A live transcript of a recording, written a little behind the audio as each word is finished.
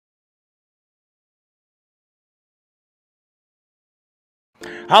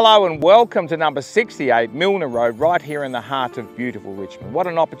Hello and welcome to number 68 Milner Road, right here in the heart of beautiful Richmond. What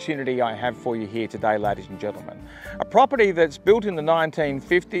an opportunity I have for you here today, ladies and gentlemen. A property that's built in the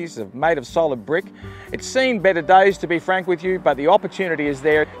 1950s, made of solid brick. It's seen better days, to be frank with you, but the opportunity is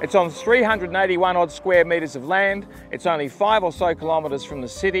there. It's on 381 odd square metres of land. It's only 5 or so kilometres from the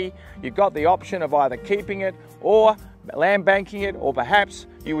city. You've got the option of either keeping it or land banking it, or perhaps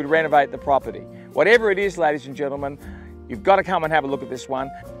you would renovate the property. Whatever it is, ladies and gentlemen, you've got to come and have a look at this one.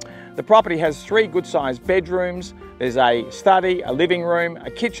 The property has 3 good-sized bedrooms. There's a study, a living room,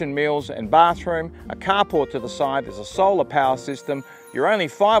 a kitchen, meals and bathroom, a carport to the side. There's a solar power system. You're only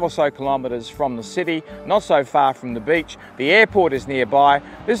 5 or so kilometres from the city, not so far from the beach. The airport is nearby.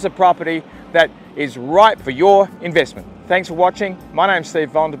 This is a property that is right for your investment. Thanks for watching. My name's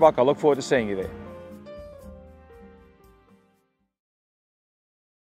Steve Vonderbach. I look forward to seeing you there.